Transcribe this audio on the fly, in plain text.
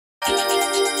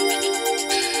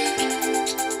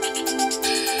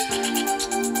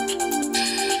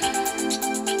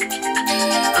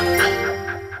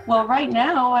Well, right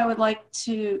now I would like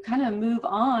to kind of move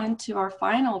on to our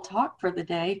final talk for the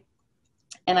day.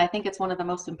 And I think it's one of the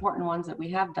most important ones that we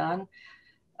have done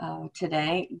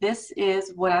today. This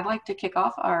is what I'd like to kick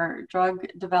off our drug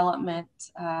development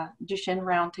Duchenne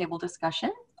Roundtable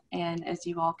discussion. And as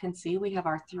you all can see, we have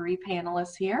our three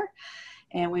panelists here.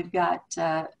 And we've got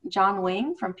John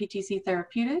Wing from PTC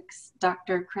Therapeutics,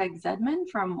 Dr. Craig Zaidman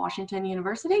from Washington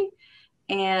University,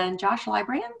 and Josh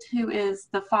LyBrand, who is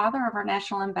the father of our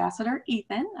national ambassador,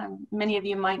 Ethan. Many of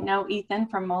you might know Ethan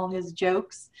from all his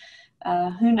jokes.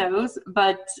 Who knows?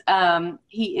 But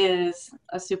he is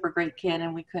a super great kid,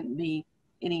 and we couldn't be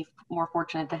any more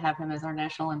fortunate to have him as our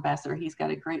national ambassador. He's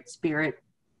got a great spirit,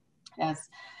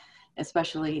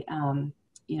 especially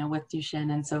with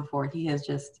Duchenne and so forth.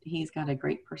 He's got a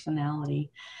great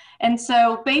personality. And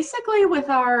so basically with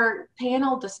our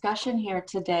panel discussion here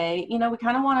today, we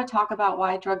kind of want to talk about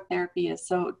why drug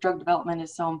development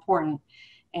is so important.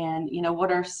 And,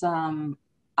 what are some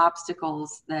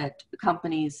obstacles that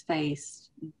companies face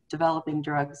developing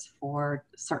drugs for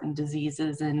certain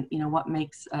diseases, and, what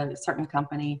makes a certain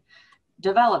company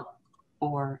develop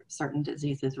for certain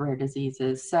diseases, rare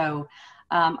diseases. So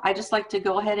I just like to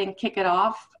go ahead and kick it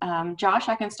off. Josh,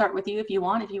 I can start with you if you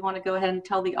want to go ahead and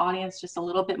tell the audience just a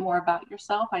little bit more about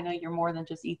yourself. I know you're more than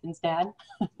just Ethan's dad.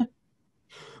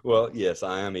 Well, yes,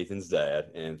 I am Ethan's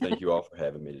dad, and thank you all for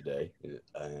having me today.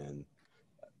 And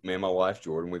me and my wife,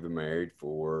 Jordan, we've been married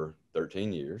for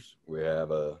 13 years. We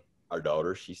have our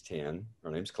daughter, she's 10. Her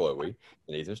name's Chloe,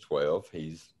 and Ethan's 12.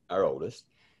 He's our oldest.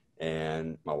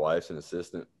 And my wife's an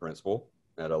assistant principal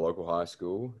at a local high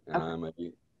school, and okay. I'm a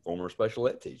former special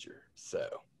ed teacher.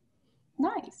 So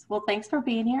nice. Well, thanks for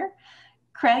being here.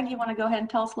 Craig, you want to go ahead and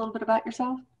tell us a little bit about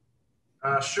yourself?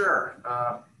 Sure.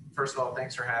 First of all,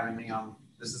 thanks for having me.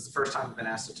 This is the first time I've been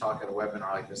asked to talk at a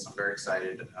webinar like this. I'm very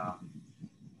excited.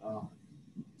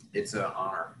 It's an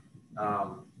honor.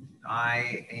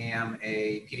 I am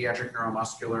a pediatric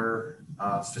neuromuscular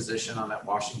physician. I'm at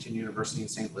Washington University in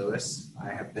St. Louis. I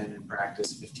have been in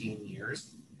practice 15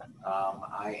 years.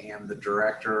 I am the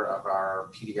director of our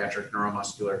pediatric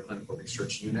neuromuscular clinical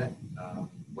research unit.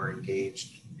 We're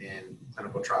engaged in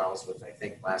clinical trials with, I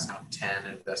think, last count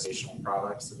 10 investigational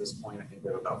products at this point. I think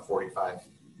we have about 45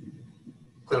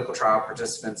 clinical trial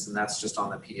participants, and that's just on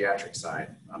the pediatric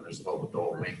side. There's a whole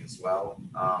adult wing as well.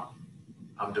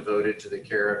 I'm devoted to the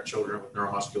care of children with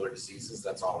neuromuscular diseases.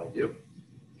 That's all I do.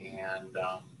 And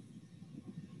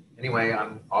anyway,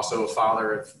 I'm also a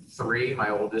father of 3. My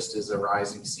oldest is a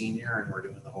rising senior, and we're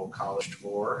doing the whole college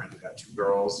tour, and I've got 2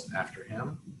 girls after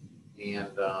him. And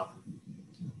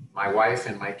my wife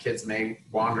and my kids may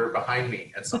wander behind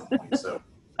me at some point, so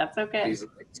that's okay. Please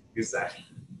excuse that.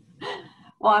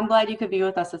 Well, I'm glad you could be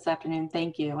with us this afternoon.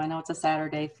 Thank you. I know it's a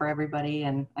Saturday for everybody,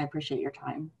 and I appreciate your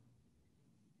time.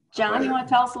 John, you want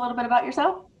to tell us a little bit about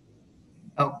yourself?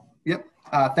 Oh, yep.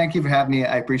 Thank you for having me.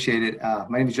 I appreciate it.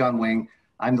 My name is John Wing.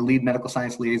 I'm the lead medical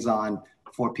science liaison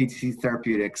for PTC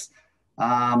Therapeutics.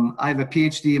 I have a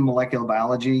PhD in molecular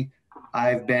biology.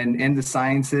 I've been in the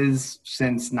sciences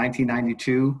since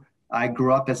 1992. I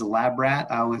grew up as a lab rat.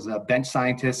 I was a bench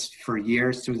scientist for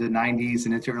years through the 90s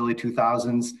and into early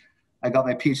 2000s. I got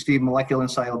my PhD in molecular and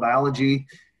cellular biology.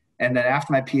 And then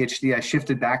after my PhD, I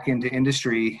shifted back into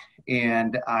industry,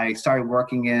 and I started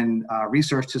working in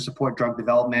research to support drug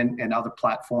development and other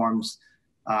platforms,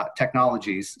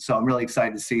 technologies. So I'm really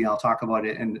excited to see, and I'll talk about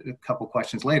it in a couple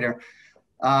questions later.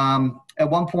 At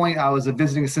one point, I was a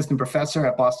visiting assistant professor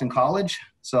at Boston College.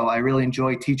 So I really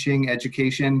enjoy teaching,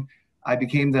 education. I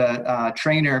became the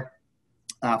trainer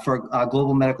for a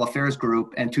global medical affairs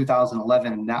group in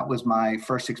 2011. That was my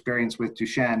first experience with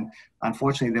Duchenne.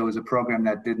 Unfortunately, there was a program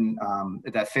that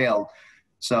that failed.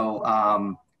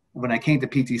 So when I came to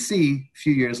PTC a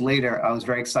few years later, I was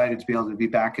very excited to be able to be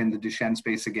back in the Duchenne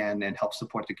space again and help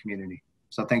support the community.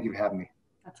 So thank you for having me.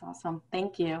 That's awesome.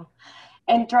 Thank you.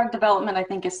 And drug development, I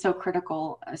think, is so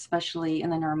critical, especially in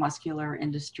the neuromuscular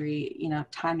industry.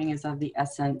 Timing is of the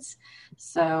essence.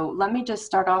 So let me just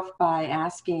start off by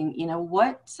asking,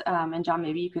 what, and John,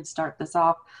 maybe you could start this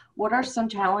off, what are some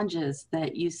challenges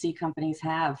that you see companies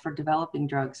have for developing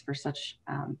drugs for such,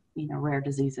 rare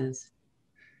diseases?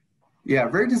 Yeah,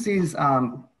 rare disease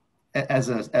as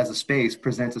a space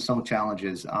presents some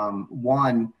challenges.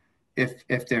 One,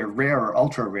 if they're rare or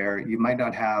ultra rare, you might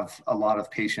not have a lot of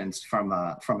patients from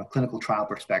a clinical trial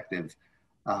perspective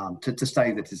to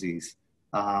study the disease.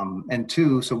 And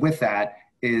 2, so with that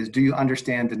is, do you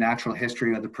understand the natural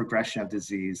history or the progression of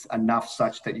disease enough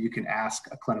such that you can ask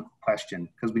a clinical question?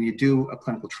 Because when you do a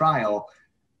clinical trial,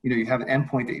 you have an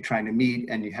endpoint that you're trying to meet,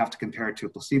 and you have to compare it to a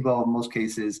placebo in most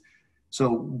cases. So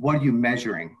what are you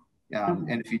measuring?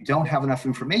 And if you don't have enough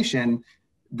information,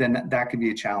 then that could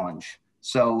be a challenge.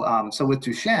 So, so with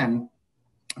Duchenne,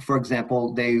 for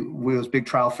example, it was a big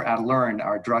trial for Adelerin,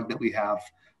 our drug that we have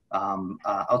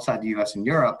outside the US and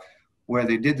Europe, where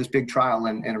they did this big trial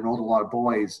and enrolled a lot of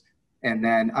boys, and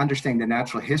then understanding the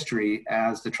natural history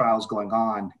as the trial is going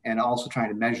on, and also trying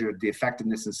to measure the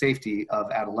effectiveness and safety of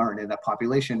Adelerin in that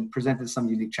population presented some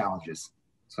unique challenges.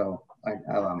 So,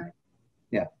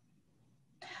 yeah.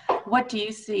 What do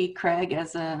you see, Craig,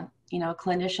 as a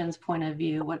clinician's point of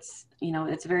view? What's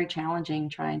it's very challenging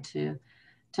trying to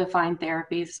find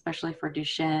therapies, especially for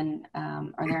Duchenne.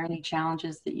 Are there any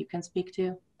challenges that you can speak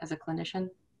to as a clinician?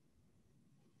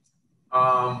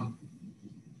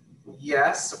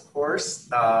 Yes, of course.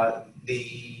 Well,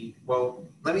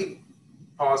 let me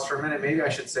pause for a minute. Maybe I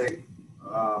should say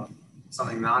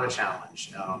something not a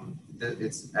challenge.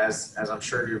 It's as I'm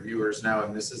sure your viewers know,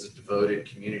 and this is a devoted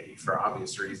community for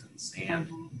obvious reasons. And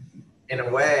in a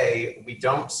way, we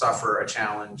don't suffer a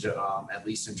challenge, at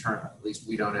least internally. At least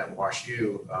we don't at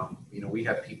WashU. We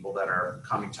have people that are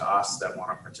coming to us that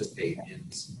want to participate in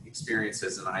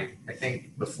experiences. And I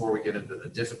think before we get into the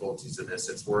difficulties of this,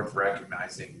 it's worth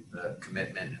recognizing the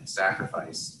commitment and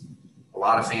sacrifice. A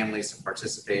lot of families have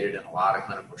participated in a lot of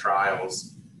clinical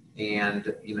trials, and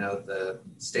the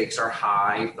stakes are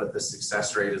high, but the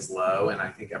success rate is low, and I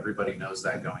think everybody knows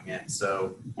that going in.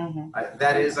 So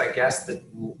that is, I guess,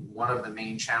 one of the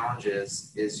main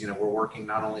challenges is we're working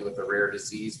not only with a rare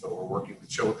disease, but we're working with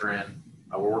children.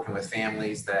 We're working with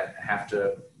families that have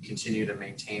to continue to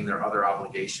maintain their other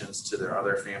obligations to their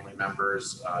other family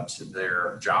members, to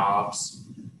their jobs.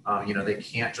 They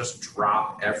can't just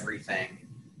drop everything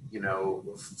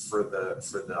for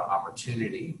the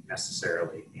opportunity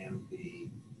necessarily. And the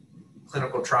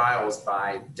clinical trials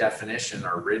by definition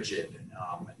are rigid,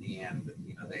 and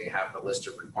they have a list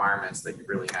of requirements that you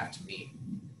really have to meet.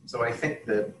 So I think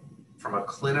that from a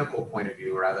clinical point of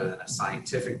view rather than a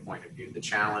scientific point of view, the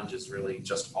challenge is really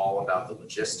just all about the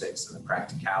logistics and the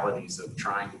practicalities of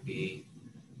trying to be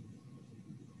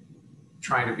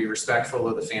respectful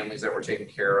of the families that we're taking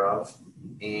care of,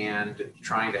 and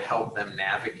trying to help them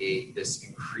navigate this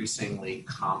increasingly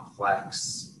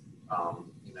complex,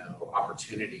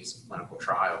 opportunities in clinical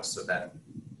trials, so that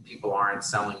people aren't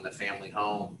selling the family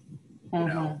home.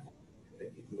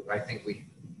 I think we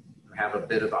have a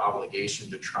bit of obligation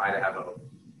to try to have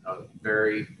a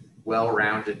very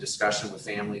well-rounded discussion with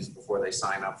families before they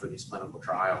sign up for these clinical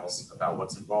trials about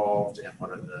what's involved and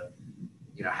what are the,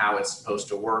 how it's supposed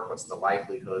to work, what's the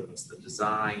likelihood, what's the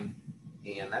design.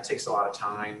 And that takes a lot of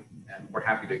time, and we're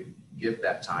happy to give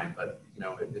that time, but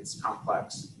it's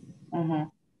complex.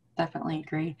 Definitely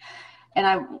agree. And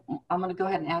I'm going to go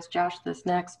ahead and ask Josh this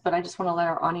next, but I just want to let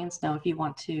our audience know if you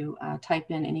want to type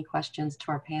in any questions to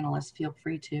our panelists, feel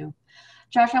free to.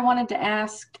 Josh, I wanted to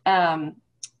ask,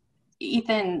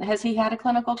 Ethan, has he had a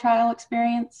clinical trial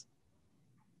experience?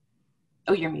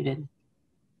 Oh, you're muted.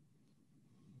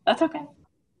 That's okay.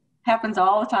 Happens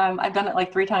all the time. I've done it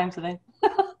like 3 times today.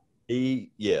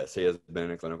 Yes, he has been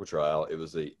in a clinical trial. It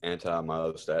was the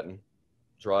anti-myostatin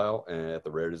trial at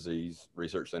the Rare Disease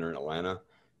Research Center in Atlanta.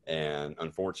 And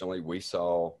unfortunately, we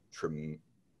still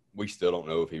don't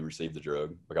know if he received the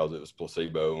drug because it was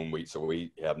placebo, and so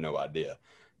we have no idea.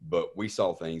 But we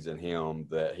saw things in him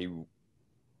that he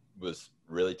was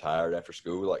really tired after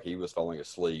school. Like, he was falling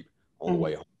asleep on the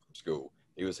way home from school.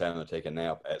 He was having to take a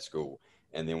nap at school.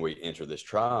 And then we enter this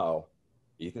trial,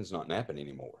 Ethan's not napping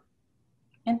anymore.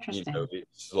 Interesting.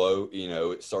 It's slow,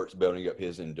 it starts building up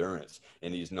his endurance,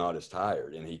 and he's not as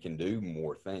tired, and he can do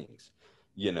more things,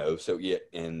 so yeah,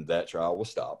 and that trial was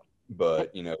stopped.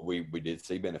 But, we did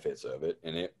see benefits of it.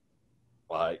 And it,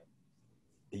 like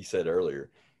he said earlier,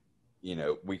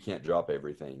 we can't drop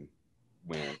everything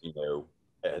when,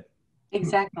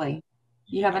 exactly.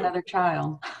 You have another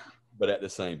child. But at the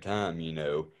same time,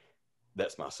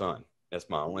 that's my son. That's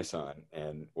my only son.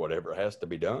 And whatever has to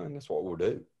be done, that's what we'll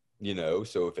do.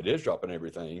 So if it is dropping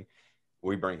everything,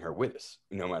 we bring her with us,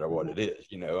 no matter what it is.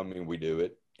 We do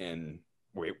it, and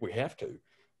we have to,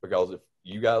 because if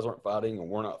you guys aren't fighting and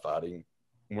we're not fighting,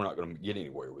 we're not going to get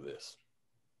anywhere with this.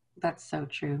 That's so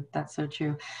true. That's so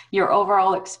true. Your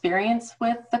overall experience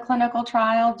with the clinical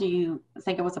trial, do you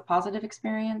think it was a positive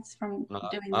experience from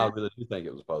doing that? I really do think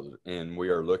it was positive, and we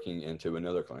are looking into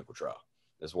another clinical trial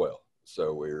as well.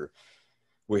 So we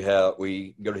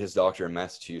go to his doctor in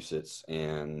Massachusetts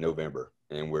in November,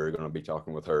 and we're going to be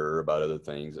talking with her about other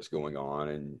things that's going on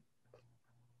and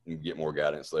get more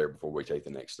guidance there before we take the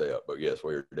next step. But yes,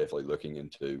 we're definitely looking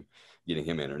into getting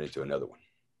him entered into another one.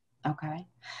 Okay.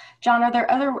 John, are there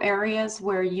other areas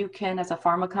where you can, as a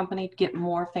pharma company, get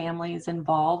more families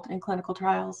involved in clinical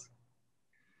trials?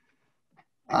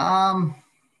 Um,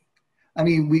 I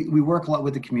mean, we work a lot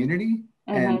with the community,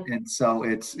 Mm-hmm. and so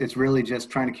it's really just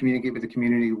trying to communicate with the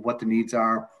community what the needs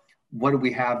are, what do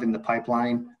we have in the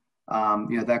pipeline.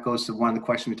 That goes to one of the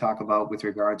questions we talk about with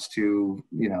regards to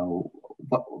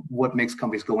what makes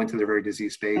companies go into the rare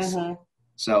disease space. Mm-hmm.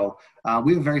 So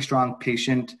we have a very strong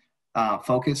patient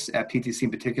focus at PTC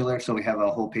in particular. So we have a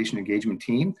whole patient engagement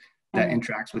team that Mm-hmm.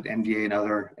 interacts with MDA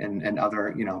and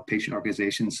other patient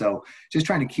organizations. So just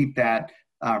trying to keep that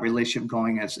relationship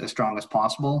going as strong as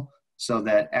possible, so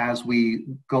that as we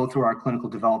go through our clinical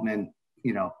development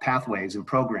pathways and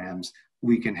programs,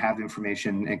 we can have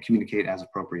information and communicate as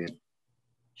appropriate.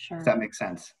 Sure. If that makes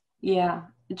sense. Yeah.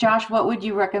 Josh, what would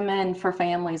you recommend for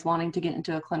families wanting to get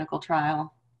into a clinical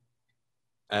trial?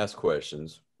 Ask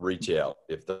questions, reach out.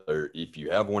 If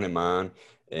you have one in mind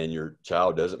and your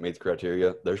child doesn't meet the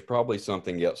criteria, there's probably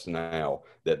something else now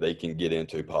that they can get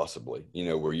into possibly,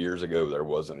 where years ago there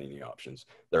wasn't any options.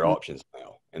 There are options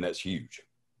now, and that's huge.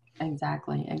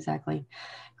 Exactly.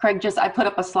 Craig, I put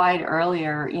up a slide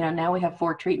earlier, now we have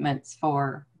 4 treatments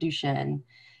for Duchenne.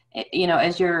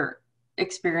 As your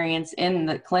experience in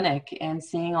the clinic and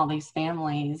seeing all these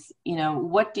families,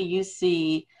 what do you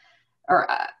see, or,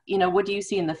 what do you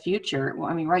see in the future? Well,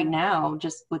 I mean, right now,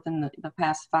 just within the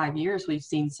past 5 years, we've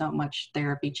seen so much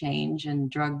therapy change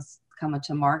and drugs coming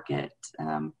to market.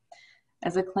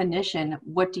 As a clinician,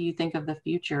 what do you think of the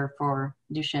future for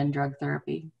Duchenne drug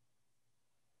therapy?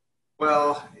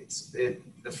 Well,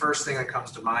 the first thing that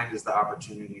comes to mind is the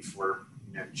opportunity for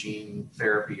gene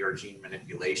therapy or gene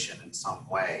manipulation in some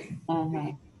way.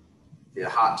 Mm-hmm. The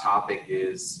hot topic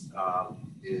is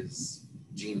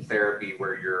gene therapy,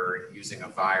 where you're using a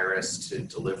virus to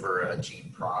deliver a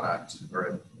gene product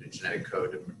or a genetic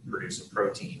code to produce a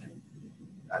protein.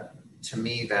 To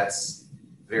me, that's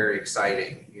very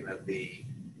exciting.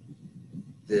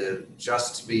 The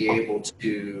just to be able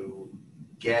to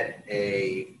get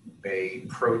a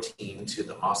protein to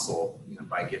the muscle,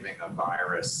 by giving a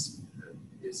virus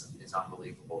is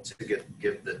unbelievable. To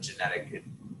give the genetic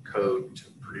code to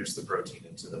produce the protein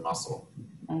into the muscle.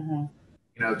 Mm-hmm.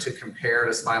 To compare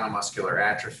to spinal muscular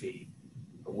atrophy,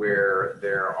 where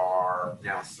there are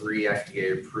now 3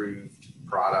 FDA-approved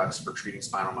products for treating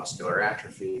spinal muscular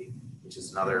atrophy, which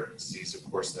is another disease, of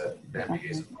course, that the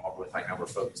FDA is involved with. I know we're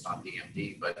focused on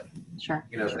DMD, but sure.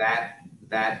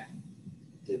 that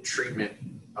the treatment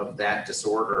of that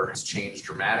disorder has changed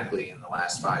dramatically in the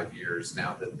last 5 years,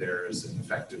 now that there is an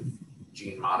effective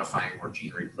gene modifying or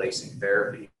gene replacing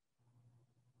therapy.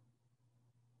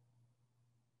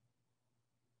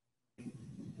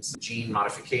 Gene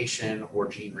modification or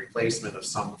gene replacement of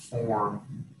some form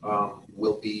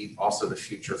will be also the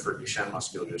future for Duchenne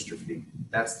muscular dystrophy.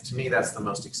 To me, that's the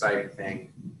most exciting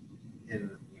thing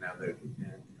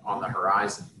on the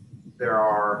horizon. There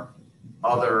are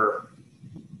other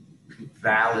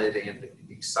valid and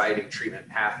exciting treatment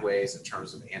pathways in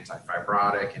terms of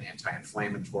anti-fibrotic and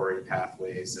anti-inflammatory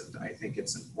pathways, and I think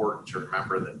it's important to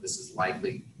remember that this is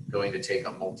likely going to take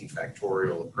a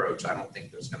multifactorial approach. I don't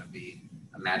think there's going to be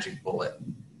a magic bullet,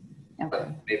 but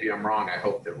maybe I'm wrong. I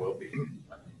hope there will be.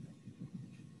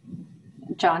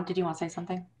 John, did you want to say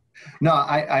something? No,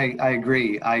 I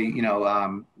agree.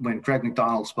 When Craig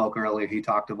McDonald spoke earlier, he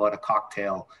talked about a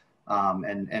cocktail,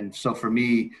 and so for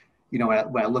me, when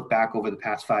I look back over the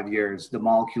past 5 years, the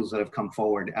molecules that have come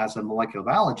forward, as a molecular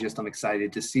biologist, I'm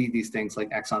excited to see these things like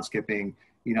exon skipping,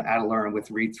 Adelerin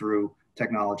with read-through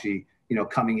technology,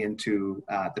 coming into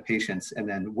the patients, and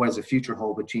then what does the future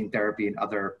hold with gene therapy and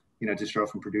other,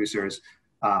 dystrophin producers.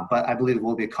 But I believe it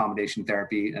will be a combination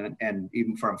therapy, and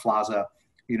even for Emflaza,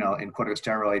 and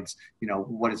corticosteroids,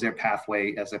 what is their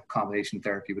pathway as a combination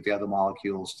therapy with the other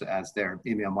molecules as their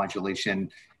immunomodulation,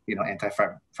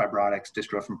 anti-fibrotics,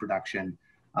 dystrophin production.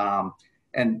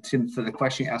 And Tim, for the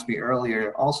question you asked me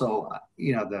earlier, also,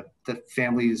 the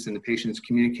families and the patients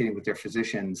communicating with their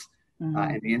physicians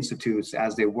and the institutes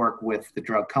as they work with the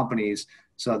drug companies,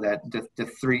 so that the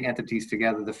 3 entities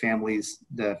together, the families,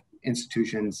 the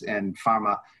institutions, and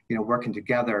pharma, working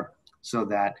together so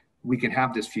that we can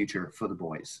have this future for the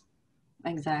boys.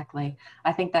 Exactly.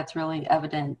 I think that's really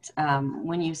evident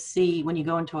when you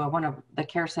go into one of the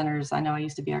care centers. I know I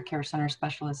used to be our care center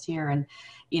specialist here, and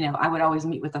I would always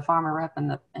meet with the pharma rep and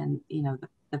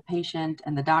the patient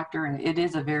and the doctor, and it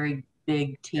is a very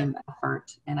big team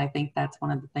effort. And I think that's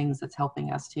one of the things that's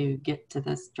helping us to get to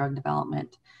this drug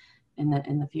development in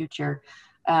the future.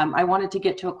 I wanted to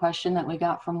get to a question that we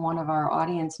got from one of our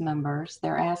audience members.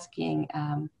 They're asking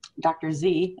Dr.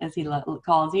 Z, as he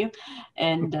calls you,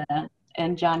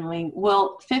 and John Wing,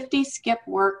 will 50 skip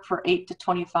work for 8 to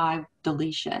 25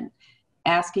 deletion?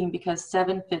 Asking because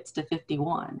 7 fits to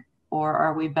 51. or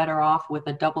are we better off with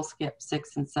a double skip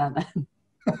 6 and 7?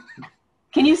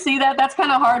 Can you see that? That's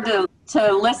kind of hard to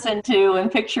listen to and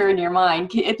picture in your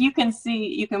mind. If you can see,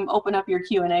 you can open up your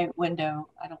Q&A window.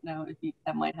 I don't know if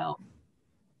that might help.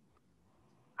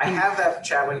 I have that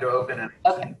chat window open. And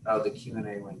okay. Oh, the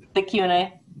Q&A window. The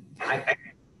Q&A.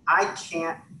 I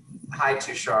can't, hi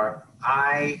Tushar,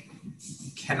 I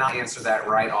cannot answer that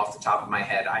right off the top of my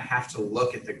head. I have to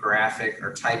look at the graphic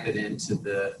or type it into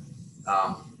the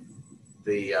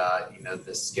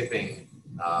skipping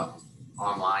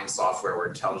online software where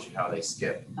it tells you how they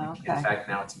skip. Okay. In fact,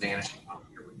 now it's vanishing. Oh,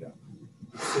 here we go.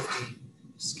 50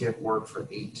 skip work for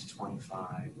 8 to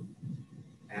 25.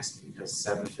 Asking because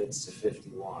 7 fits to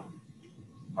 51.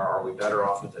 Or are we better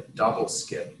off with a double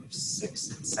skip of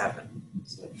 6 and 7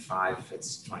 so that 5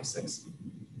 fits to 26?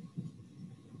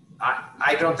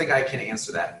 I don't think I can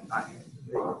answer that.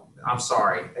 I'm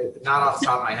sorry, not off the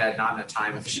top of my head, not in a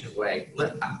time efficient way.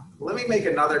 Let me make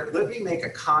a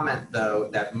comment though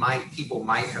that people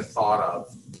might have thought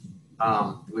of,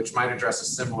 which might address a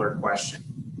similar question.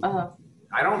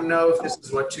 I don't know if this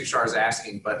is what Tushar is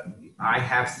asking, but I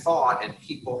have thought, and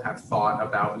people have thought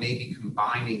about maybe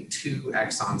combining 2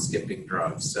 exon skipping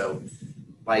drugs. So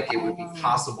like it would be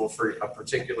possible for a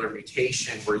particular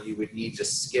mutation where you would need to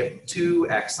skip 2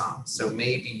 exons. So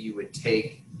maybe you would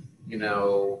take,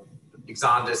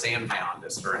 Exondys and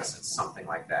Vyondys, for instance, something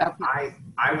like that. Okay.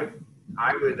 I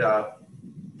would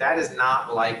that is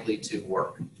not likely to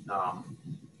work.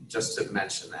 Just to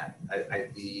mention that.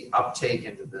 The uptake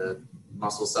into the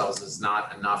muscle cells is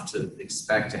not enough to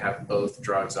expect to have both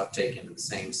drugs uptake into the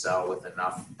same cell with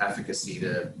enough efficacy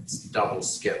to double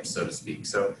skip, so to speak.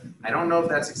 So I don't know if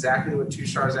that's exactly what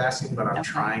Tushar is asking, but I'm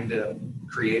trying to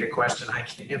create a question I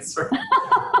can answer.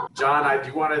 John, do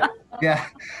you want to? Yeah.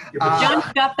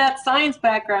 John's got that science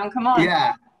background. Come on.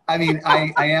 Yeah. I mean,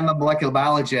 I am a molecular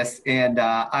biologist, and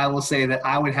I will say that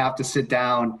I would have to sit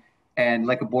down and,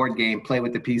 like a board game, play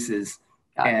with the pieces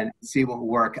and see what will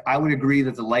work. I would agree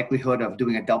that the likelihood of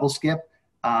doing a double skip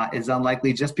is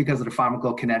unlikely just because of the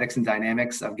pharmacokinetics and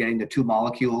dynamics of getting the 2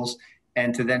 molecules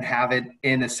and to then have it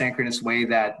in a synchronous way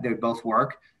that they both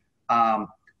work.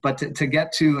 But to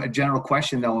get to a general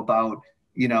question though about,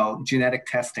 genetic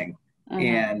testing.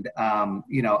 And,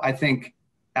 I think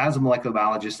as a molecular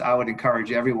biologist, I would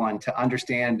encourage everyone to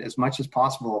understand as much as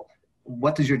possible,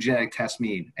 what does your genetic test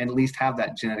mean? And at least have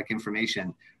that genetic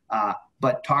information.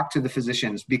 But talk to the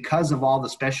physicians because of all the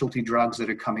specialty drugs that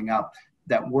are coming up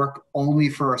that work only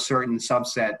for a certain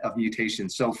subset of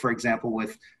mutations. So for example,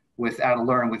 with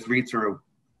Adalurin, with read-through,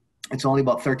 it's only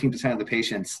about 13% of the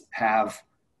patients have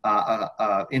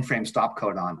a in-frame stop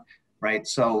codon, right?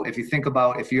 So if you think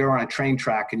about if you're on a train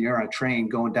track and you're on a train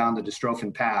going down the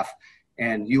dystrophin path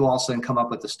and you also come up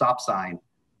with the stop sign,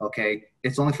 okay,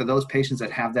 it's only for those patients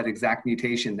that have that exact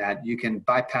mutation that you can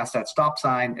bypass that stop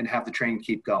sign and have the train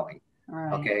keep going.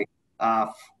 Right. Okay.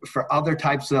 For other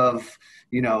types of,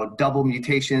 double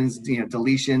mutations,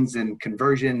 deletions and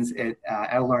conversions,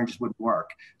 Adalurin just wouldn't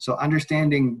work. So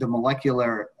understanding the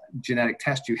molecular genetic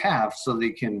test you have so that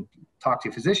you can talk to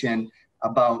your physician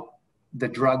about the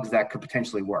drugs that could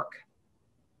potentially work.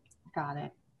 Got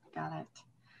it.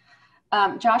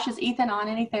 Josh, is Ethan on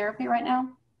any therapy right now?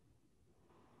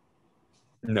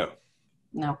 No.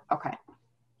 Okay.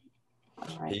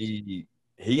 All right.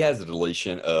 He has a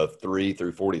deletion of 3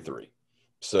 through 43.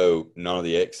 So none of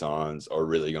the exons are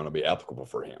really going to be applicable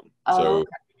for him. So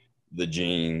the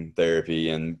gene therapy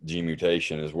and gene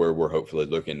mutation is where we're hopefully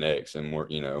looking next. And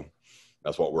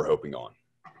that's what we're hoping on.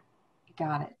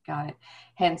 Got it.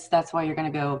 Hence, that's why you're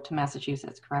going to go to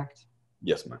Massachusetts, correct?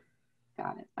 Yes, ma'am.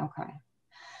 Got it. Okay.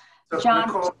 So John,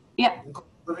 Nicole, yeah.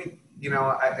 Let me,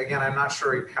 again, I'm not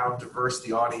sure how diverse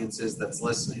the audience is that's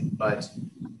listening, but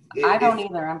I don't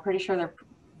either. I'm pretty sure they're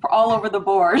all over the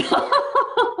board.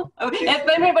 If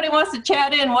anybody wants to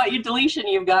chat in what your deletion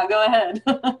you've got, go ahead.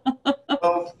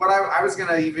 Well, but I was going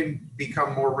to even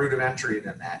become more rudimentary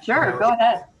than that. Sure, go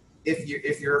ahead.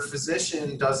 If your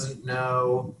physician doesn't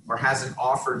know or hasn't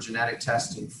offered genetic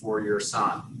testing for your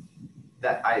son,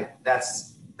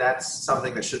 that's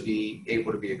something that should be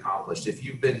able to be accomplished. If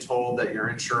you've been told that your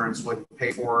insurance wouldn't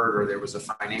pay for it or there was a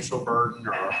financial burden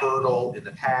or a hurdle in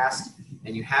the past,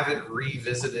 and you haven't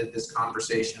revisited this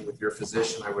conversation with your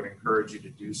physician, I would encourage you to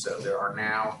do so. There are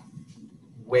now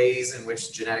ways in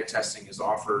which genetic testing is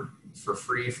offered for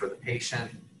free for the patient.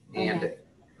 And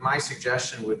my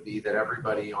suggestion would be that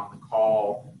everybody on the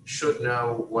call should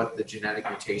know what the genetic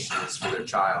mutation is for their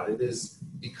child. It is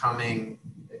becoming,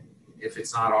 if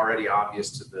it's not already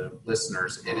obvious to the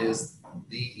listeners, it is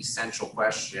the essential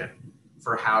question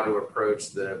for how to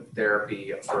approach the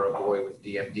therapy for a boy with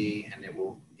DMD, and it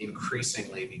will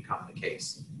increasingly become the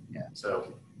case. Yeah.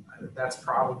 So that's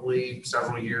probably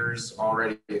several years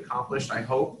already accomplished, I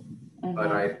hope,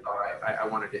 but I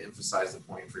wanted to emphasize the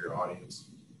point for your audience.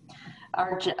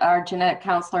 Our genetic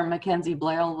counselor, Mackenzie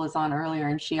Blair, was on earlier,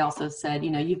 and she also said,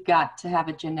 you've got to have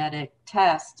a genetic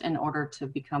test in order to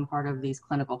become part of these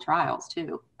clinical trials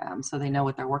too, so they know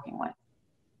what they're working with.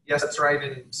 Yes, that's right.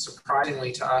 And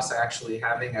surprisingly to us, actually,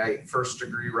 having a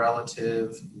first-degree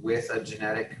relative with a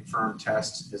genetic confirmed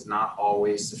test is not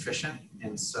always sufficient.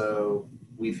 And so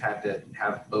we've had to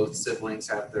have both siblings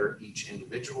have their each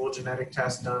individual genetic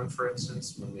test done, for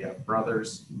instance, when we have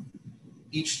brothers.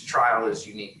 Each trial is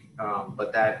unique.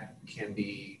 But that can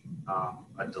be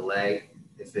a delay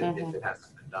if it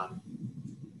hasn't been done.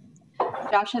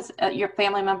 Josh, has your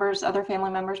other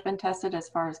family members been tested as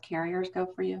far as carriers go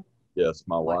for you? Yes,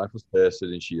 my wife was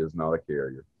tested and she is not a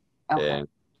carrier. Okay.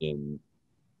 And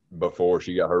before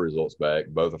she got her results back,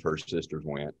 both of her sisters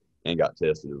went and got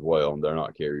tested as well. And they're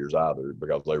not carriers either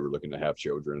because they were looking to have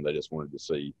children and they just wanted to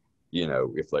see,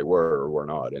 if they were or were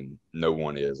not. And no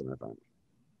one is in their family.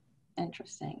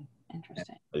 Interesting.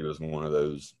 He was one of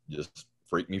those just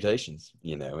freak mutations,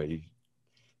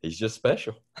 he's just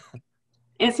special.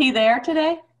 Is he there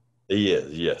today? He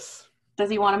is, yes. Does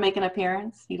he want to make an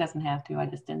appearance? He doesn't have to. I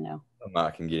just didn't know.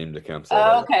 I can get him to come say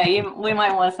hello. Okay, we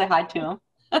might want to say hi to him.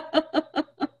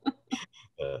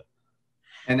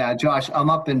 And Josh, I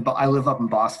live up in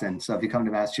Boston, so if you come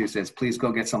to Massachusetts, please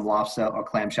go get some lobster or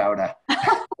clam chowder,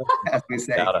 as we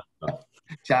say.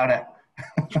 Chowder.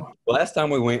 Last time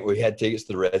we went, we had tickets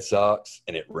to the Red Sox,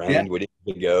 and it rained. Yeah. We didn't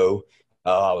even go.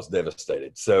 Oh, I was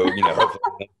devastated. So, hopefully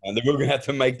we're going to have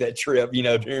to make that trip,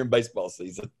 during baseball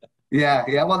season. Yeah.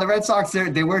 Well, the Red Sox,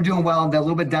 they were doing well. They're a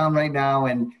little bit down right now,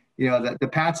 and the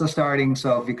Pats are starting.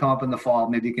 So if you come up in the fall,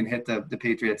 maybe you can hit the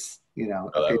Patriots.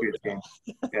 Patriots game.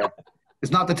 Yeah.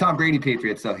 It's not the Tom Brady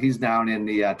Patriots, though. He's down in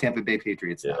the Tampa Bay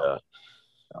Patriots now.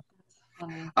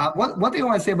 Yeah. One thing I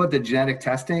want to say about the genetic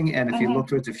testing, and if you look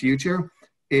towards the future,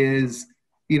 is,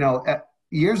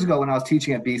 years ago when I was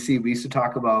teaching at BC, I used to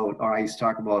talk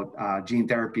about gene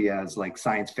therapy as like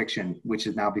science fiction, which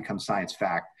has now become science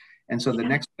fact. And so the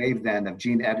next wave then of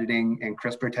gene editing and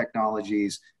CRISPR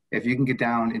technologies, if you can get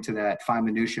down into that fine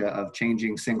minutia of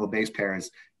changing single base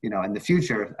pairs, in the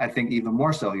future, I think even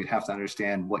more so, you'd have to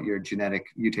understand what your genetic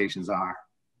mutations are.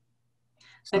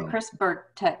 The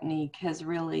CRISPR technique has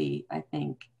really, I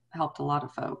think, helped a lot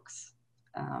of folks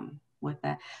with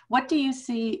that. What do you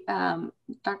see,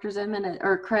 Dr. Zaidman,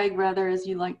 or Craig, rather, as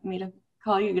you like me to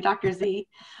call you, Dr. Z?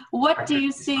 What do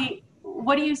you see?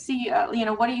 What are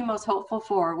you most hopeful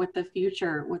for with the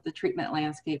future, with the treatment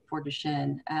landscape for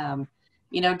Duchenne?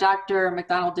 Dr.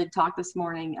 McDonald did talk this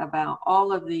morning about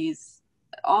all these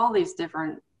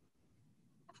different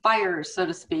fires, so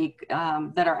to speak,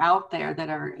 that are out there that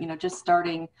are, just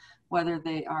starting, whether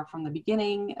they are from the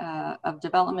beginning of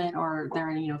development or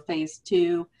they're in, phase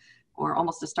 2 or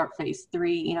almost to start phase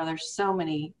 3. There's so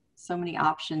many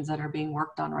options that are being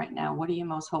worked on right now. What are you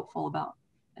most hopeful about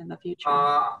in the future?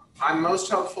 I'm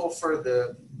most hopeful for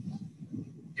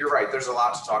you're right, there's a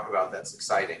lot to talk about that's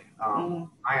exciting.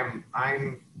 I'm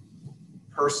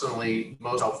personally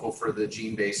most hopeful for the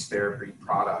gene-based therapy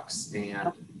products,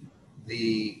 and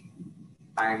the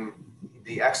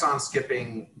exon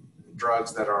skipping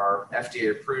drugs that are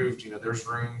FDA approved, there's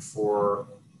room for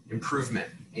improvement,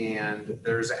 and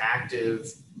there's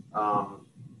active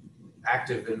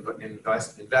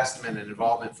investment and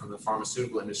involvement from the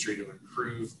pharmaceutical industry to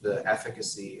improve the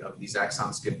efficacy of these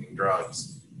exon skipping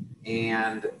drugs.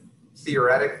 And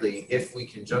theoretically, if we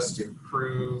can just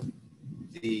improve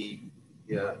the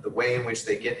way in which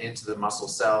they get into the muscle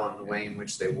cell and the way in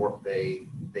which they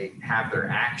have their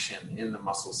action in the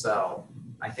muscle cell,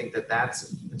 I think that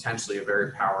that's potentially a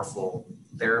very powerful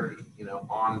therapy.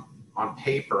 On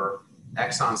paper,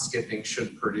 exon skipping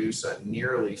should produce a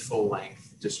nearly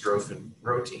full-length dystrophin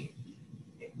protein.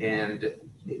 And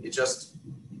it just,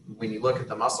 when you look at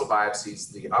the muscle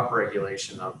biopsies, the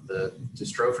upregulation of the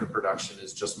dystrophin production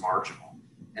is just marginal.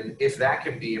 And if that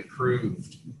can be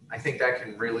improved, I think that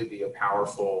can really be a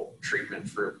powerful treatment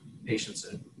for patients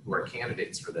who are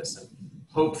candidates for this. And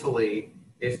hopefully,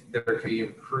 if there can be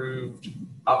improved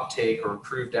uptake or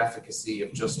improved efficacy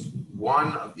of just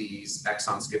one of these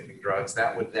exon skipping drugs,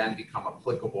 that would then become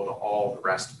applicable to all the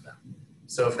rest of them.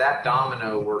 So if that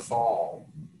domino were to fall,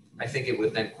 I think it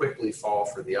would then quickly fall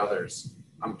for the others.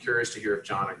 I'm curious to hear if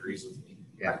John agrees with me.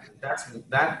 Yeah,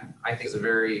 that I think is a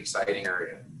very exciting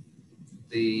area.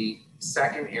 The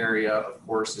second area, of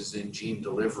course, is in gene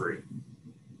delivery.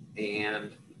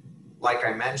 And like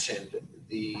I mentioned,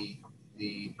 the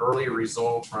the early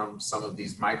results from some of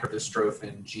these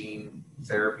microdystrophin gene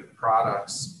therapy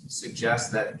products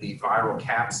suggest that the viral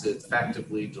capsids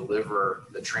effectively deliver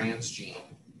the transgene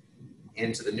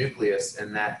into the nucleus,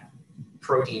 and that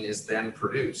protein is then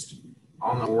produced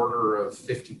on the order of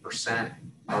 50%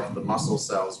 of the muscle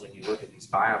cells when you look at these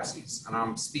biopsies. And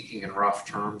I'm speaking in rough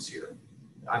terms here.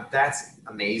 That's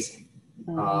amazing.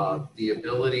 The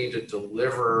ability to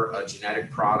deliver a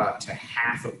genetic product to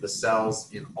half of the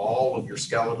cells in all of your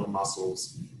skeletal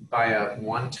muscles by a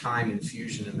one-time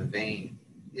infusion in the vein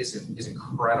is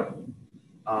incredible.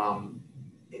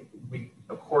 We,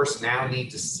 of course, now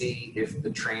need to see if the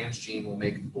transgene will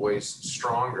make the boys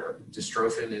stronger.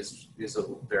 Dystrophin is a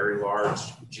very large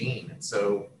gene, and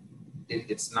so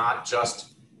it's not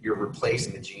just you're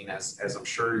replacing the gene, as I'm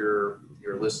sure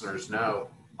your listeners know.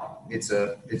 It's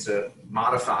a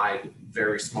modified,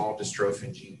 very small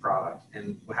dystrophin gene product,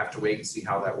 and we'll have to wait and see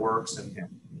how that works. And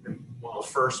well,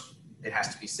 first it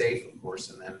has to be safe, of course,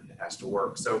 and then it has to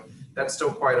work. So that's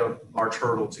still quite a large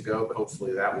hurdle to go, but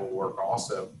hopefully that will work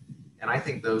also. And I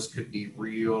think those could be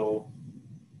real,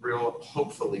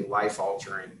 hopefully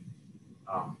life-altering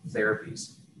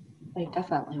therapies. They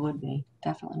definitely would be.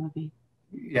 Definitely would be.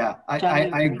 Yeah,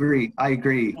 I agree. I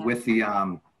agree with the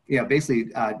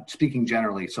basically speaking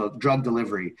generally. So drug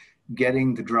delivery,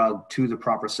 getting the drug to the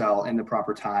proper cell in the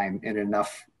proper time in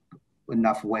enough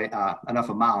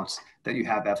amounts that you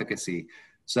have efficacy.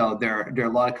 So there are a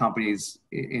lot of companies,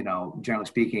 generally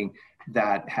speaking,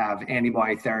 that have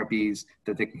antibody therapies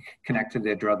that they can connect to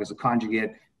their drug as a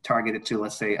conjugate, target it to,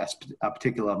 let's say, a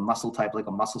particular muscle type, like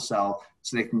a muscle cell,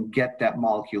 so they can get that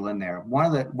molecule in there. One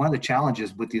of the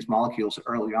challenges with these molecules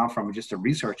early on, from just a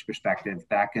research perspective,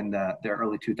 back in the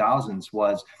early 2000s,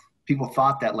 was people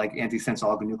thought that like antisense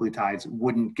oligonucleotides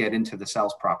wouldn't get into the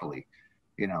cells properly,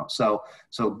 So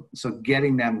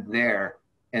getting them there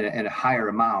in a higher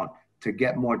amount to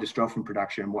get more dystrophin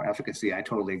production, more efficacy, I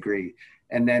totally agree.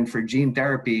 And then for gene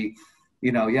therapy,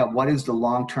 what is the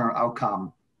long-term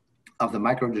outcome of the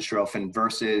microdystrophin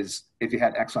versus if you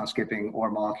had exon skipping or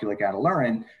a molecule like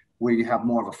adalurin, where you have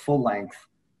more of a full-length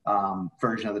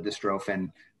version of the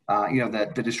dystrophin.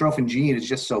 The dystrophin gene is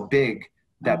just so big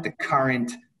that the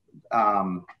current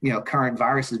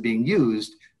viruses being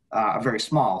used are very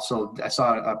small. So I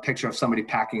saw a picture of somebody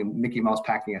Mickey Mouse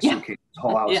packing a suitcase, the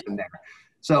whole house in there.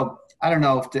 So I don't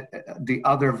know if the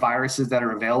other viruses that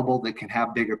are available that can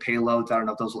have bigger payloads, I don't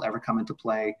know if those will ever come into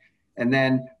play. And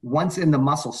then once in the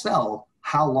muscle cell,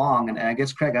 how long, and I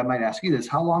guess, Craig, I might ask you this,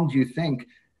 how long do you think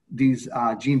these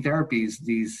gene therapies,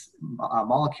 these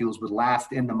molecules would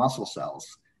last in the muscle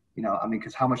cells?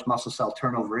 Because how much muscle cell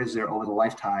turnover is there over the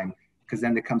lifetime? Because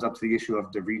then it comes up to the issue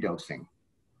of the redosing.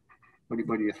 What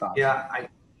are your thoughts? Yeah,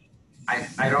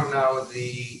 I don't know.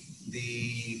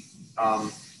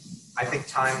 I think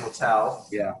time will tell.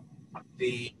 Yeah.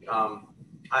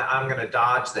 I'm going to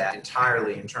dodge that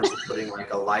entirely in terms of putting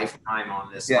like a lifetime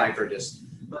on this microdys.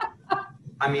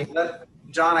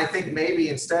 John, I think maybe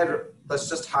instead, let's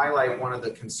just highlight one of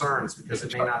the concerns, because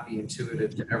it may not be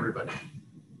intuitive to everybody.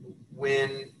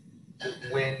 When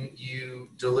you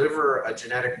deliver a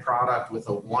genetic product with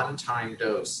a one-time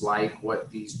dose, like what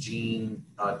these gene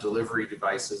delivery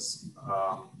devices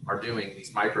are doing,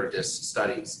 these microdys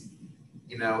studies,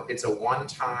 it's a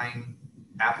one-time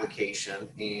application,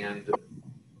 and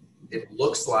it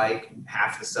looks like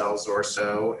half the cells or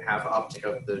so have uptake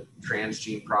of the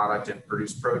transgene product and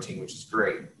produce protein, which is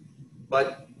great.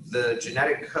 But the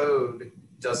genetic code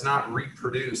does not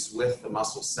reproduce with the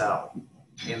muscle cell.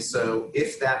 And so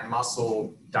if that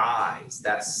muscle dies,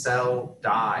 that cell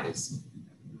dies,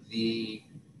 the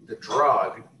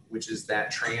drug, which is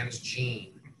that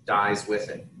transgene, dies with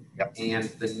it. Yep. And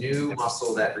the new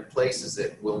muscle that replaces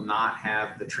it will not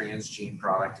have the transgene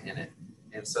product in it.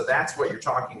 And so that's what you're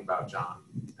talking about, John.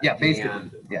 Yeah, basically.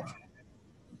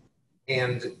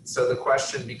 And so the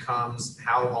question becomes,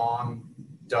 how long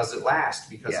does it last?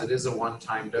 Because it is a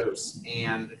one-time dose.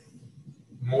 And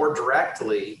more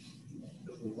directly,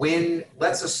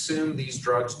 let's assume these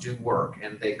drugs do work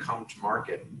and they come to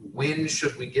market, when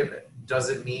should we give it? Does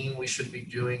it mean we should be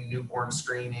doing newborn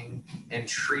screening and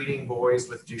treating boys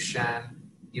with Duchenne,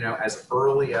 as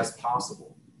early as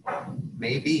possible?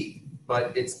 Maybe,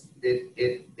 but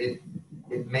it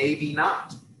may be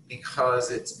not,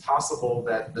 because it's possible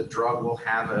that the drug will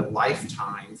have a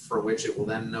lifetime for which it will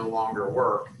then no longer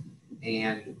work,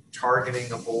 and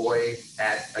targeting a boy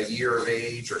at a year of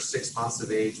age or 6 months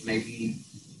of age may be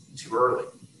too early.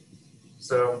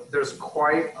 So there's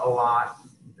quite a lot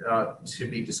to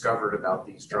be discovered about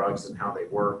these drugs and how they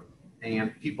work.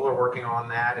 And people are working on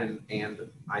that, and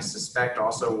I suspect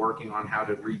also working on how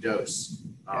to redose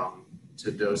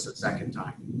to dose a second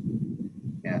time.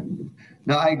 Yeah.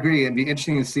 No, I agree. It'd be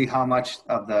interesting to see how much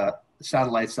of the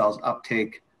satellite cells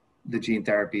uptake the gene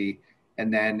therapy.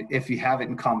 And then if you have it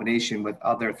in combination with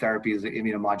other therapies, like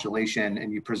immunomodulation,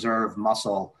 and you preserve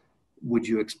muscle, would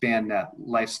you expand that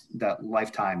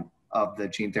lifetime of the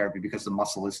gene therapy because the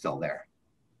muscle is still there?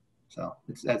 So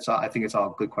I think it's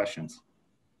all good questions.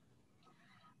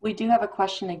 We do have a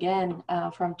question again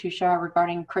from Tushar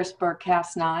regarding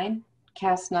CRISPR-Cas9.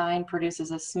 Cas9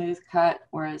 produces a smooth cut,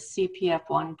 whereas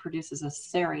CPF1 produces a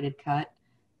serrated cut,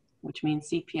 which means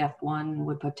CPF1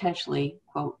 would potentially,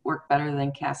 quote, work better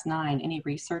than Cas9. Any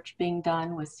research being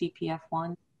done with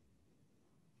CPF1?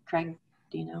 Craig,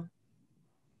 do you know?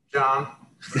 John?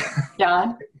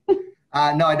 John?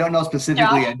 No, I don't know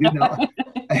specifically. John? I do know.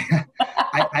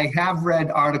 I have read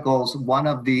articles. One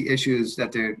of the issues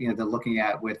that they're looking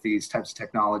at with these types of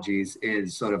technologies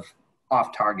is sort of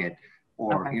off target,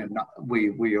 or Okay.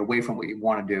 we're away from what you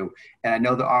want to do. And I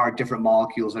know there are different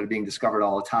molecules that are being discovered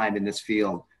all the time in this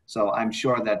field. So I'm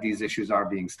sure that these issues are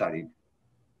being studied.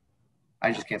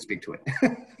 I just can't speak to it.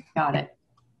 Got it.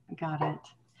 Got it.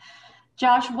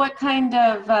 Josh, what kind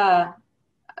of,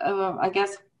 I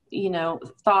guess,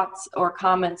 thoughts or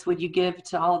comments would you give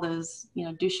to all those,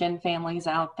 Duchenne families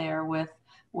out there with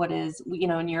what is,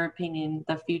 in your opinion,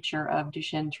 the future of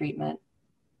Duchenne treatment?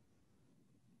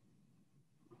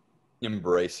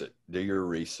 Embrace it. Do your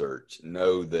research.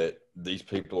 Know that these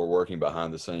people are working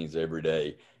behind the scenes every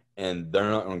day, and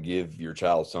they're not going to give your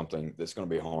child something that's going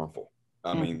to be harmful.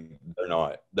 I mean, they're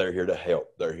not. They're here to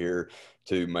help. They're here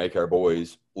to make our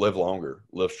boys live longer,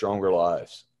 live stronger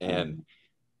lives. And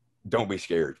don't be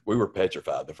scared. We were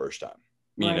petrified the first time,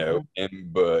 but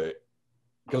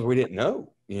because we didn't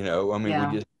know, we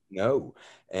just know.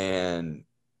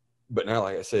 But now,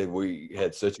 like I said, we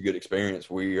had such a good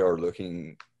experience. We are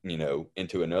looking,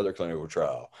 into another clinical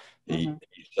trial. He's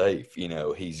safe,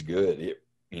 he's good.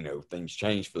 Things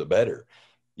change for the better,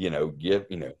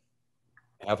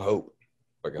 have hope,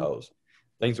 because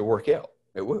things will work out.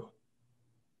 It will.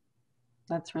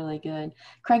 That's really good.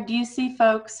 Craig, do you see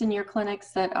folks in your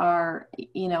clinics that are,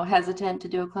 hesitant to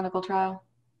do a clinical trial?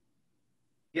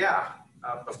 Yeah,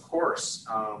 of course.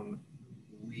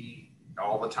 We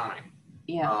all the time.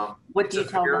 Yeah. What do you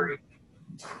tell them?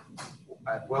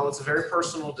 Well, it's a very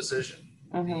personal decision.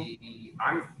 How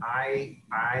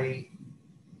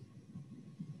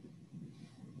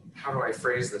do I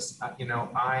phrase this?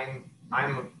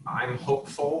 I'm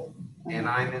hopeful, and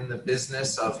I'm in the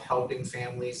business of helping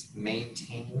families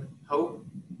maintain hope,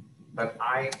 but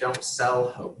I don't sell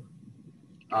hope.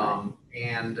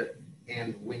 And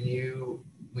when you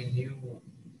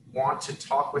want to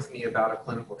talk with me about a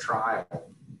clinical trial,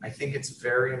 I think it's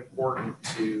very important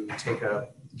to take a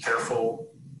careful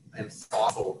and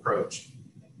thoughtful approach,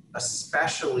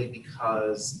 especially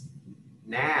because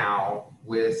now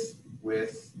with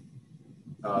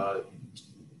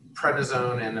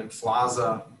prednisone and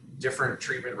Emflaza, different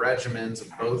treatment regimens of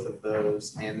both of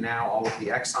those, and now all of the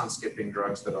exon skipping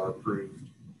drugs that are approved,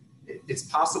 it's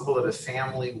possible that a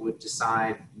family would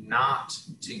decide not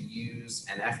to use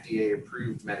an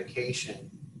FDA-approved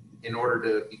medication in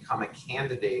order to become a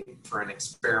candidate for an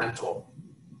experimental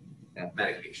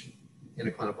medication in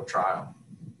a clinical trial.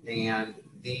 And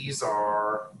these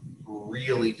are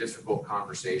really difficult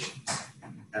conversations.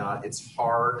 It's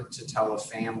hard to tell a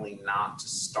family not to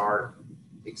start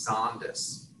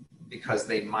Exondys because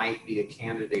they might be a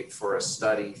candidate for a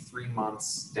study 3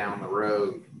 months down the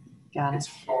road. It's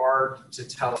hard to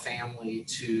tell a family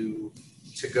to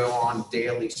go on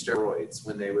daily steroids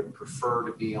when they would prefer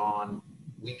to be on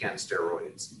weekend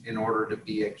steroids in order to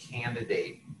be a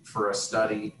candidate for a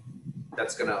study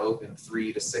that's going to open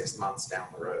 3 to 6 months down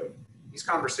the road. These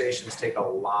conversations take a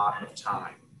lot of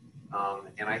time.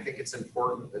 And I think it's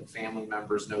important that family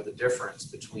members know the difference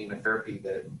between a therapy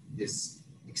that is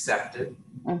accepted,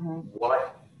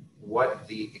 what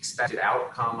the expected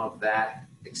outcome of that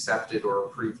accepted or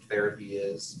approved therapy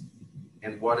is,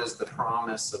 and what is the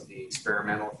promise of the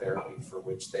experimental therapy for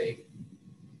which they,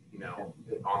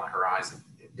 on the horizon.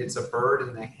 It's a bird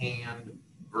in the hand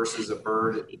versus a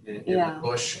bird in the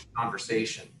bush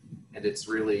conversation, and it's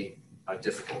really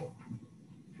difficult.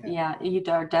 Yeah, you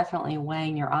are definitely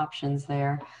weighing your options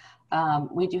there.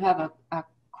 We do have a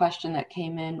question that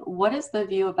came in. What is the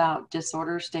view about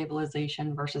disorder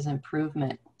stabilization versus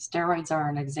improvement? Steroids are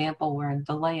an example where a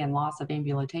delay and loss of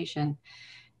ambulation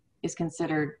is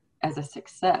considered as a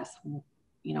success.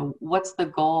 What's the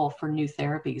goal for new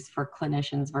therapies for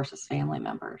clinicians versus family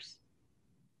members?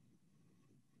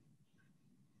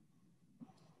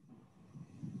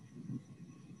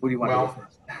 What do you want to go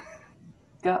first?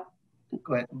 Go.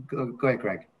 Go ahead,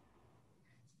 Greg.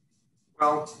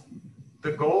 Well,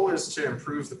 the goal is to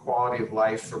improve the quality of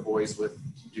life for boys with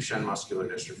Duchenne muscular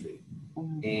dystrophy.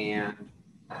 And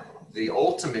the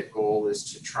ultimate goal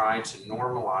is to try to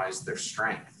normalize their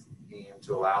strength and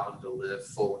to allow them to live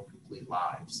full and complete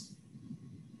lives.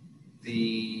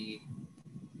 The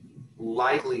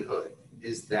likelihood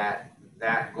is that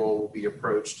that goal will be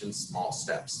approached in small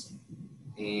steps,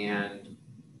 and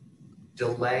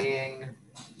delaying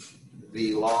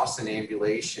the loss in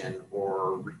ambulation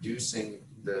or reducing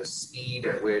the speed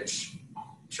at which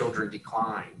children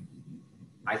decline,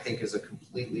 I think is a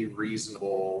completely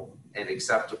reasonable and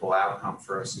acceptable outcome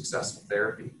for a successful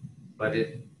therapy. But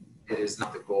it is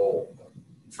not the goal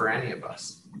for any of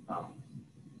us.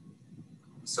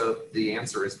 So the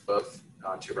answer is both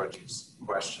to Raji's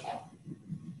question.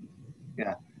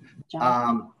 Yeah.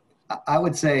 I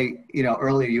would say,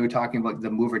 earlier you were talking about the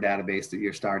mover database that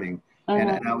you're starting.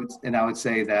 And I would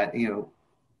say that,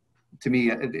 to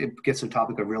me, it gets to the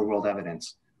topic of real world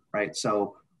evidence, right?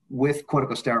 So with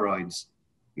corticosteroids,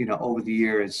 over the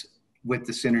years, with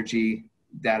the Synergy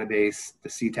database, the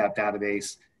CTAP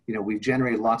database, we've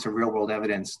generated lots of real world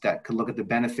evidence that could look at the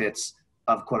benefits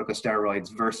of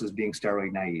corticosteroids versus being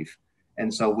steroid naive.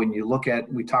 And so when you look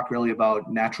at, we talked really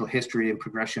about natural history and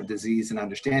progression of disease and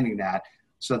understanding that.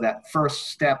 So that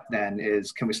first step then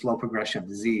is, can we slow progression of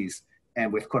disease?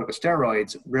 And with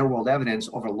corticosteroids, real world evidence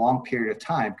over a long period of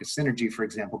time, because Synergy, for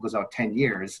example, goes out 10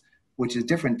 years, which is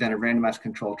different than a randomized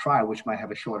controlled trial, which might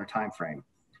have a shorter time frame.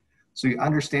 So you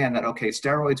understand that, okay,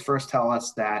 steroids first tell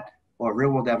us that, or real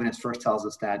world evidence first tells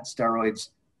us that steroids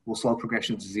will slow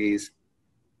progression of disease.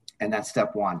 And that's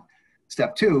step one.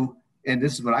 Step two, and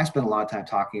this is what I spend a lot of time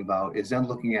talking about, is then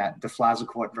looking at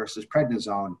deflazacort versus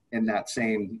prednisone in that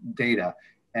same data,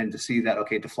 and to see that,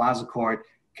 okay, deflazacort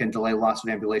can delay loss of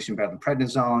ambulation better than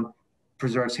prednisone,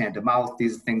 preserves hand to mouth.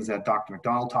 These are things that Dr.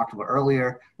 McDonald talked about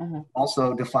earlier.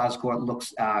 Also,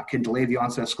 deflazacort can delay the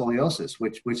onset of scoliosis,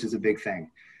 which is a big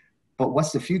thing. But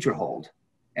what's the future hold?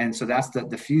 And so that's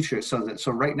the future.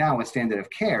 So right now with standard of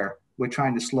care, we're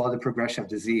trying to slow the progression of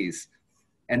disease.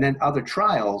 And then other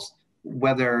trials,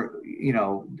 whether,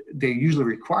 they usually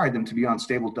require them to be on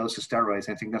stable dose of steroids.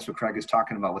 I think that's what Craig is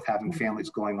talking about with having families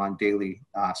going on daily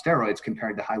steroids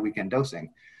compared to high weekend dosing.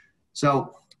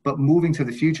 So, but moving to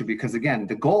the future, because again,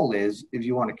 the goal is if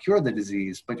you want to cure the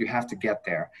disease, but you have to get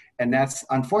there. And that's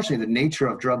unfortunately the nature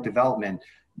of drug development.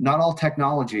 Not all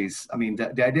technologies,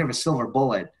 the idea of a silver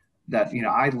bullet that,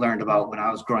 I learned about when I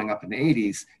was growing up in the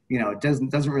 80s, it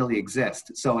doesn't really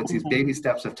exist. So it's these baby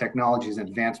steps of technologies and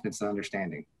advancements and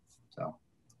understanding. So.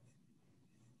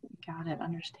 Got it.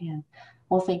 Understand.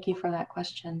 Well, thank you for that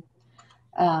question.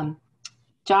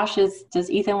 Josh, does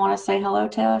Ethan want to say hello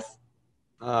to us?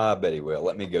 I bet he will.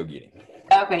 Let me go get him.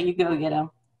 Okay, you go get him.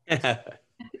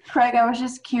 Craig, I was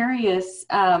just curious,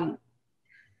 as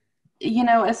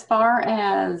far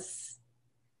as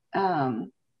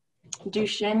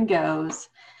Duchenne goes,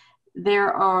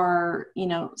 there are,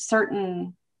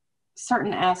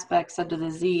 certain aspects of the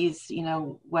disease,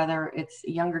 whether it's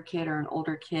a younger kid or an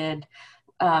older kid.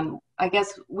 I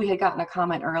guess we had gotten a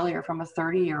comment earlier from a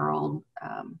 30-year-old,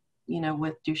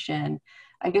 with Duchenne.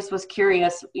 I guess was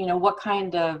curious, what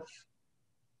kind of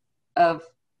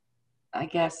I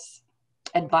guess,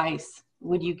 advice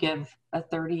would you give a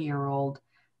 30-year-old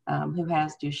who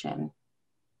has Duchenne?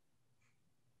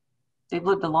 They've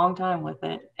lived a long time with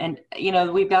it, and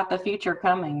we've got the future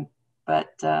coming,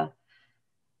 but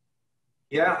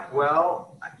yeah,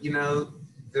 well,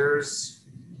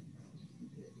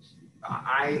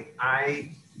 I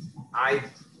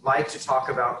like to talk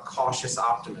about cautious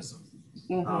optimism.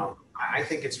 I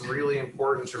think it's really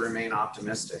important to remain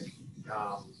optimistic.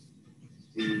 A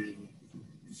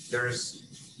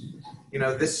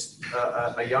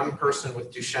young person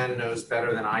with Duchenne knows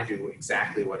better than I do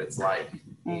exactly what it's like.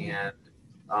 And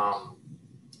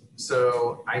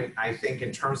so I think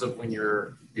in terms of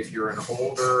if you're an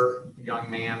older young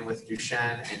man with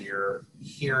Duchenne and you're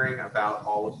hearing about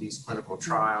all of these clinical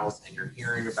trials and you're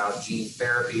hearing about gene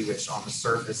therapy, which on the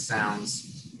surface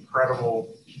sounds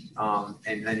incredible,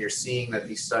 and then you're seeing that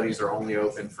these studies are only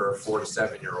open for 4 to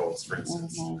 7-year-olds, for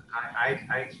instance.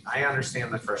 I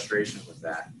understand the frustration with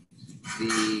that.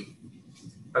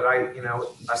 But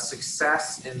a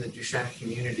success in the Duchenne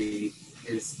community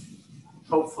is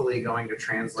hopefully going to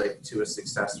translate to a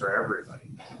success for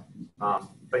everybody.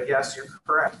 But yes, you're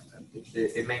correct.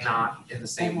 It may not in the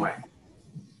same way.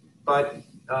 But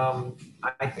I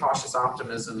think cautious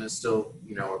optimism is still,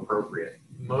 appropriate.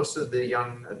 Most of the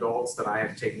young adults that I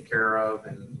have taken care of,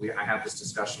 and I have this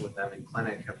discussion with them in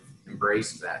clinic, have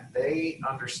embraced that. They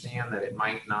understand that it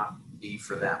might not be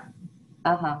for them.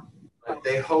 But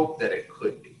they hope that it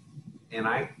could be. And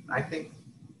I think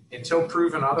until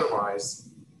proven otherwise,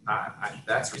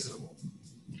 that's reasonable.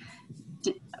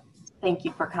 Thank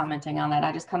you for commenting on that.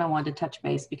 I just kind of wanted to touch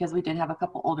base because we did have a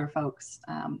couple older folks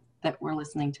that were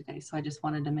listening today. So I just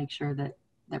wanted to make sure that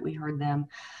we heard them.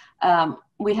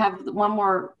 We have one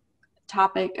more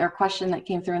topic or question that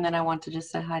came through, and then I want to just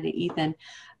say hi to Ethan.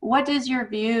 What is your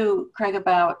view, Craig,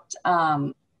 about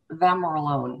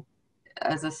vamorolone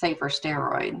as a safer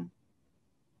steroid?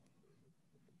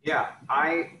 Yeah,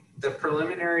 the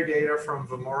preliminary data from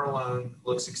vamorolone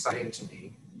looks exciting to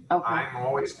me. Okay. I'm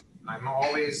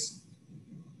always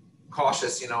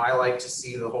cautious, I like to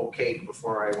see the whole cake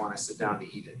before I want to sit down to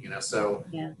eat it, so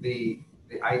yeah.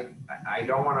 I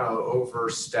don't want to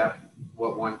overstep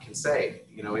what one can say,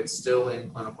 it's still in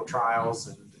clinical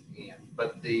trials,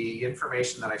 but the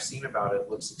information that I've seen about it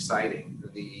looks exciting.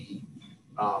 The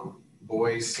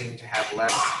boys seem to have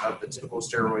less of the typical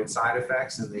steroid side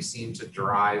effects, and they seem to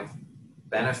derive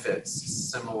benefits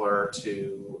similar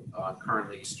to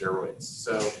currently used steroids.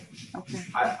 So okay.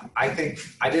 I think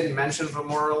I didn't mention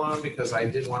vamorolone because I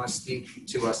did want to speak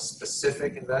to a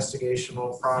specific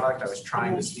investigational product. I was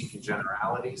trying to speak in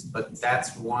generalities, but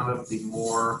that's one of the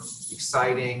more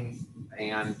exciting,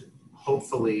 and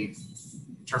hopefully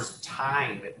in terms of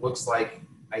time, it looks like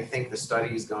I think the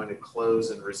study is going to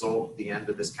close and result at the end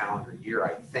of this calendar year,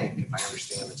 I think, if I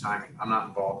understand the timing. I'm not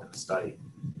involved in the study.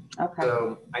 Okay.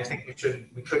 So I think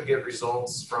we could get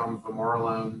results from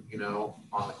vamorolone,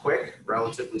 on the quick,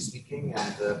 relatively speaking,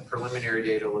 and the preliminary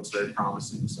data looks very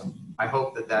promising. So I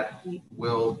hope that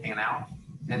will pan out.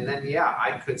 And then, yeah,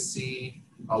 I could see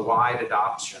a wide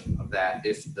adoption of that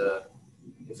if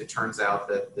it turns out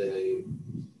that the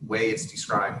way it's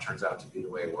described turns out to be the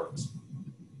way it works.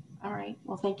 All right.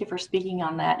 Well, thank you for speaking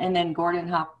on that. And then Gordon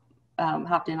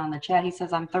hopped in on the chat. He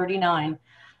says, I'm 39.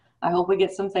 I hope we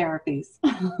get some therapies.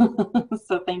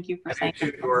 So thank you for saying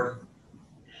that. Gordon.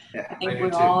 Yeah, I think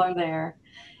we all are there.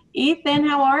 Ethan,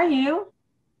 how are you?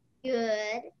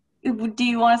 Good. Do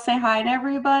you want to say hi to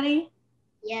everybody?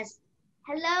 Yes.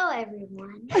 Hello,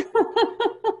 everyone.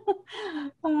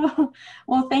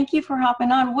 Well, thank you for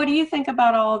hopping on. What do you think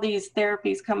about all these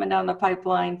therapies coming down the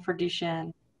pipeline for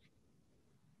Duchenne?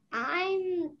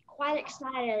 I'm quite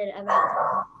excited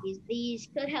about these. These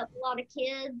could help a lot of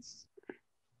kids.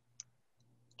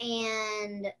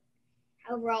 And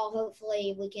overall,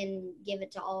 hopefully, we can give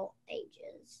it to all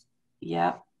ages.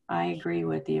 Yep, I agree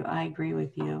with you.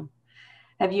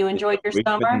 Have you enjoyed your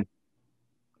summer?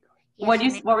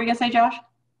 Yes, what were you going to say, Josh?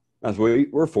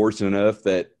 We're fortunate enough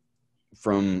that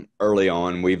from early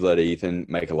on, we've let Ethan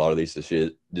make a lot of these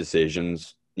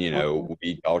decisions.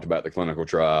 We talked about the clinical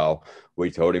trial.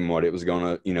 We told him what it was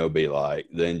going to, be like,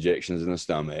 the injections in the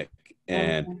stomach.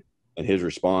 And his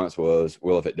response was,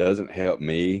 well, if it doesn't help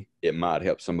me, it might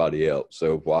help somebody else.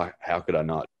 So how could I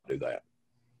not do that?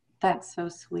 That's so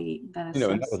sweet. That is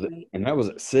so sweet. And that was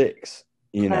at 6,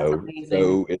 That's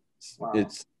amazing. So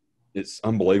it's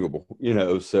unbelievable,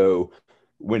 so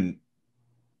when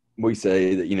we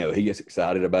say that, he gets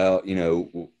excited about,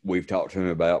 we've talked to him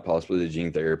about possibly the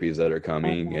gene therapies that are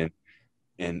coming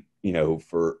and,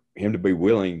 for him to be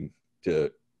willing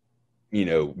to,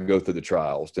 go through the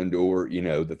trials, to endure,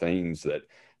 the things that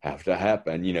have to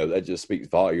happen, that just speaks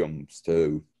volumes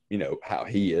to, how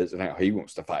he is and how he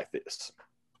wants to fight this.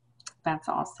 That's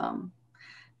awesome.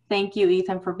 Thank you,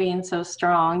 Ethan, for being so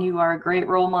strong. You are a great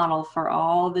role model for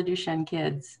all the Duchenne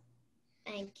kids.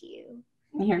 Thank you.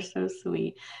 You're so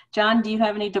sweet. John, do you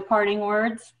have any departing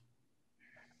words?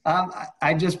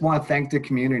 I just want to thank the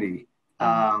community.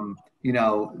 Saying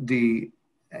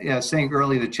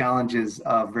earlier, the challenges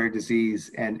of rare disease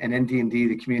and in DMD,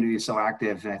 the community is so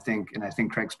active. And I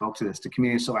think Craig spoke to this. The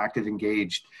community is so active,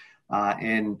 engaged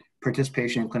in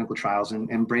participation in clinical trials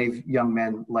and brave young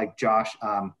men like Josh,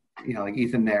 like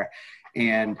Ethan there.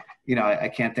 And, I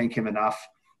can't thank him enough.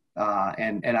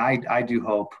 And I do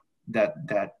hope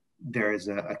that there is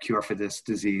a cure for this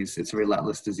disease. It's a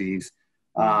relentless disease.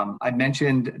 I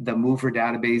mentioned the mover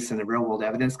database and the real world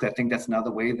evidence, because I think that's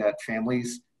another way that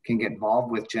families can get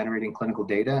involved with generating clinical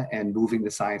data and moving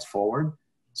the science forward.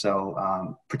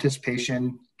 So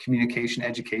participation, communication,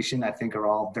 education, I think are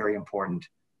all very important.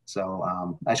 So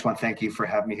I just want to thank you for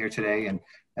having me here today, and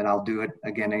I'll do it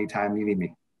again anytime you need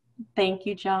me. Thank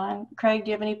you, John. Craig,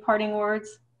 do you have any parting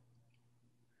words?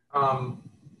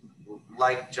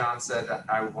 Like John said,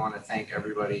 I want to thank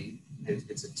everybody.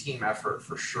 It's a team effort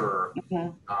for sure.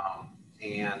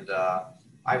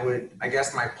 I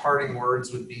guess my parting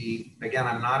words would be, again,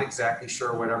 I'm not exactly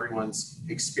sure what everyone's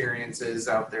experience is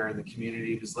out there in the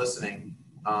community who's listening.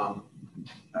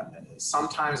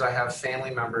 Sometimes I have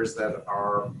family members that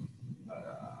are,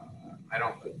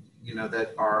 you know,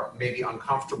 that are maybe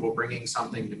uncomfortable bringing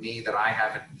something to me that I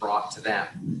haven't brought to them.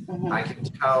 Mhm. I can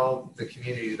tell the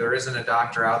community there isn't a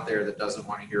doctor out there that doesn't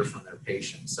want to hear from their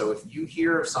patients. So if you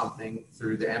hear of something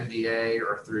through the MDA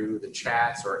or through the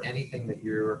chats or anything that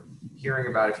you're hearing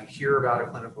about, if you hear about a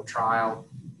clinical trial,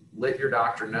 let your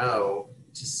doctor know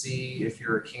to see if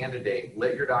you're a candidate.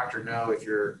 Let your doctor know if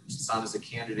your son is a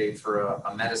candidate for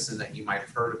a medicine that you might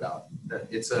have heard about. That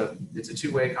it's a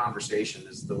two-way conversation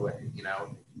is the way, you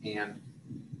know, and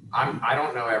I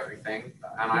don't know everything,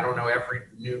 and I don't know every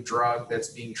new drug that's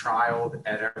being trialed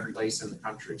at every place in the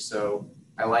country. So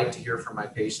I like to hear from my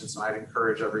patients, and I'd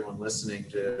encourage everyone listening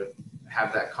to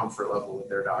have that comfort level with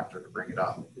their doctor to bring it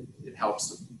up. It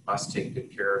helps us take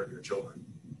good care of your children.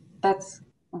 That's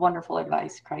wonderful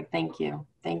advice, Craig. Thank you.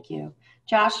 Thank you.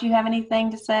 Josh, you have anything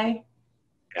to say?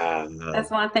 I just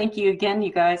want to thank you again,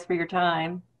 you guys, for your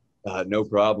time. No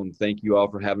problem. Thank you all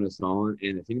for having us on.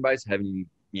 And if anybody's having,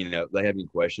 you know, they have any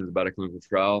questions about a clinical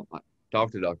trial,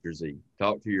 talk to Dr. Z.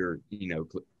 Talk to your, you know,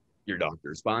 your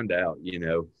doctors. Find out, you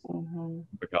know,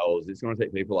 because it's going to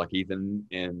take people like Ethan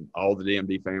and all the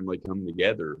DMD family coming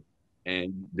together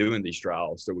and doing these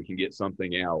trials so we can get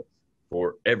something out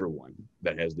for everyone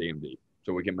that has DMD,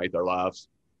 so we can make their lives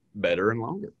better and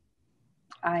longer.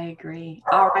 I agree.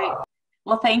 All right.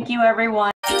 Well, thank you,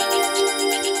 everyone.